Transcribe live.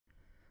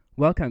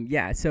Welcome.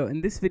 Yeah, so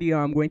in this video,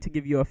 I'm going to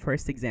give you a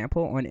first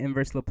example on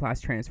inverse Laplace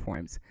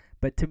transforms.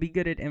 But to be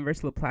good at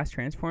inverse Laplace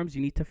transforms,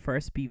 you need to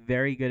first be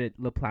very good at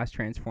Laplace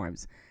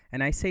transforms.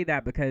 And I say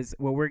that because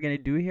what we're going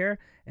to do here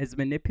is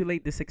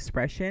manipulate this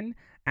expression.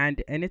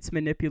 And in its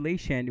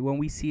manipulation, when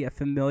we see a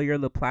familiar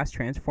Laplace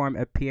transform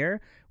appear,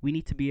 we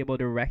need to be able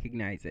to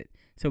recognize it.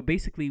 So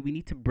basically, we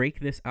need to break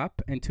this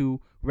up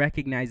into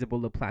recognizable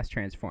Laplace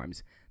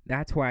transforms.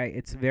 That's why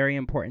it's very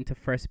important to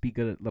first be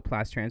good at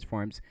Laplace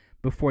transforms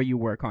before you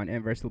work on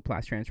inverse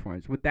Laplace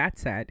transforms. With that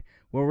said,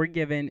 what we're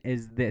given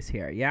is this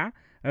here, yeah?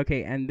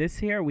 Okay, and this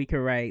here we could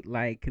write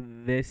like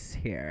this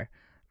here.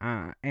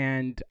 All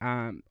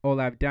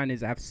I've done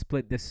is I've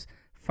split this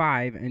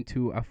 5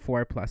 into a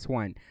 4 plus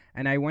 1.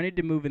 And I wanted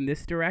to move in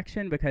this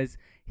direction because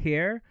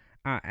here,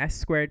 s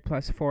squared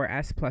plus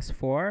 4s plus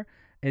 4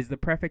 is the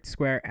perfect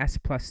square s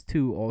plus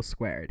 2 all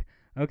squared.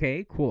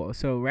 Okay, cool.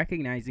 So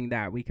recognizing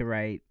that, we could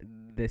write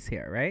this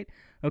here, right?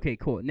 Okay,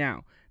 cool.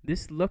 Now,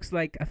 this looks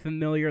like a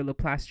familiar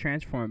Laplace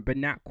transform, but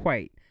not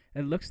quite.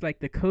 It looks like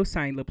the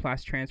cosine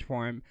Laplace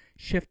transform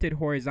shifted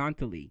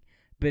horizontally.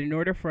 But in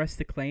order for us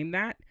to claim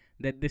that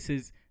this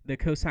is the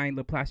cosine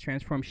Laplace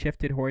transform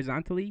shifted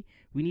horizontally,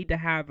 we need to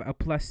have a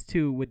plus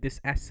 2 with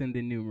this s in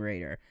the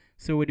numerator.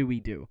 So what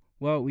do?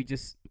 Well, we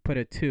just put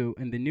a 2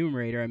 in the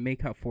numerator and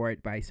make up for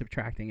it by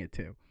subtracting a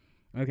 2.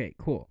 Okay,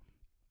 cool.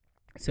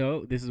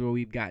 So this is what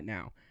we've got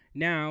now.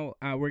 Now,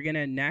 we're going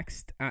to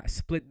next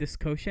split this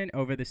quotient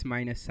over this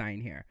minus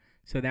sign here.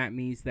 So that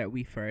means that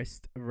we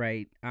first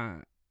write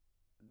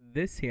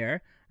this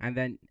here, and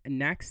then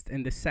next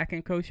in the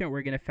second quotient,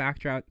 we're going to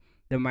factor out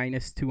the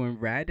minus 2 in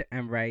red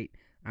and write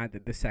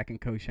that the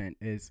second quotient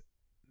is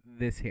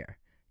this here.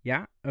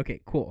 Yeah?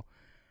 Okay, cool.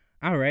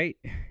 All right,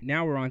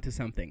 now we're on to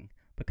something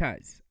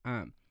because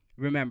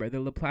remember,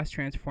 the Laplace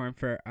transform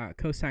for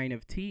cosine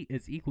of t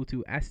is equal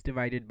to s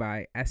divided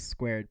by s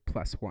squared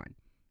plus 1.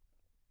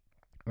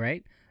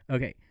 Right?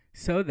 Okay,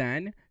 so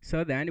then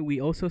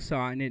we also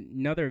saw in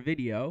another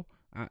video,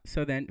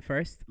 so then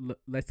first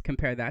let's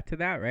compare that to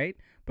that, right?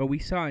 But we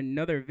saw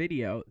another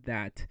video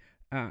that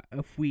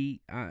if we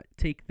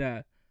take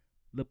the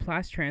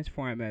Laplace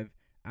transform of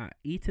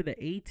e to the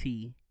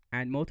at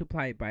and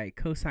multiply it by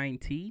cosine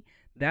t,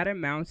 that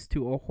amounts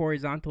to a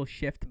horizontal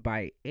shift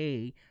by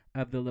a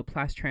of the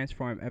Laplace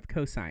transform of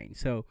cosine.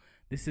 So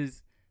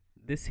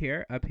this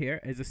here up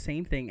here is the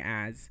same thing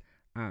as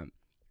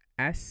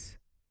s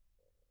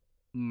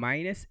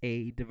minus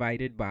a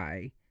divided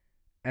by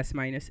s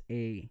minus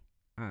a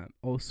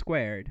all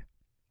squared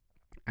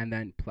and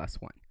then plus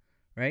 1,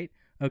 right?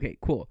 Okay,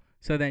 cool.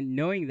 So then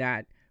knowing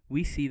that,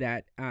 we see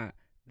that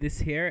this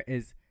here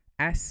is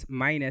s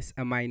minus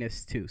a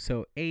minus 2.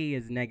 So a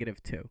is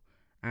negative 2.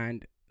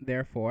 And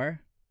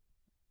therefore,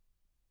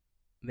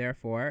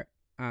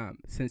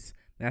 since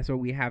that's what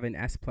we have in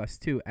s plus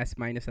 2, s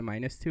minus a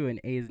minus 2,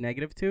 and a is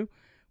negative 2,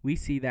 we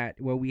see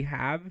that what we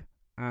have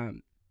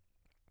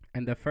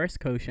in the first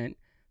quotient,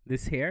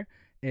 this here,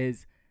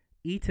 is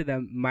e to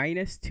the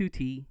minus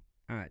 2t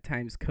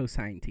times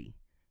cosine t,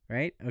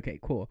 right? Okay,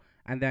 cool.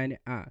 And then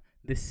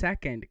the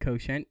second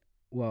quotient,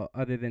 well,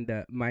 other than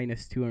the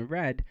minus 2 in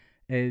red,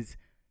 is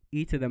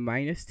e to the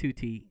minus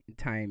 2t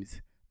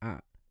times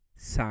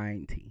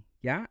sine t.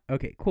 Yeah?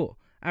 Okay, cool.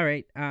 All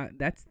right,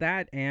 that's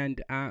that,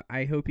 and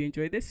I hope you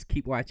enjoyed this.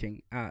 Keep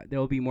watching. There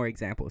will be more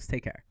examples.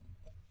 Take care.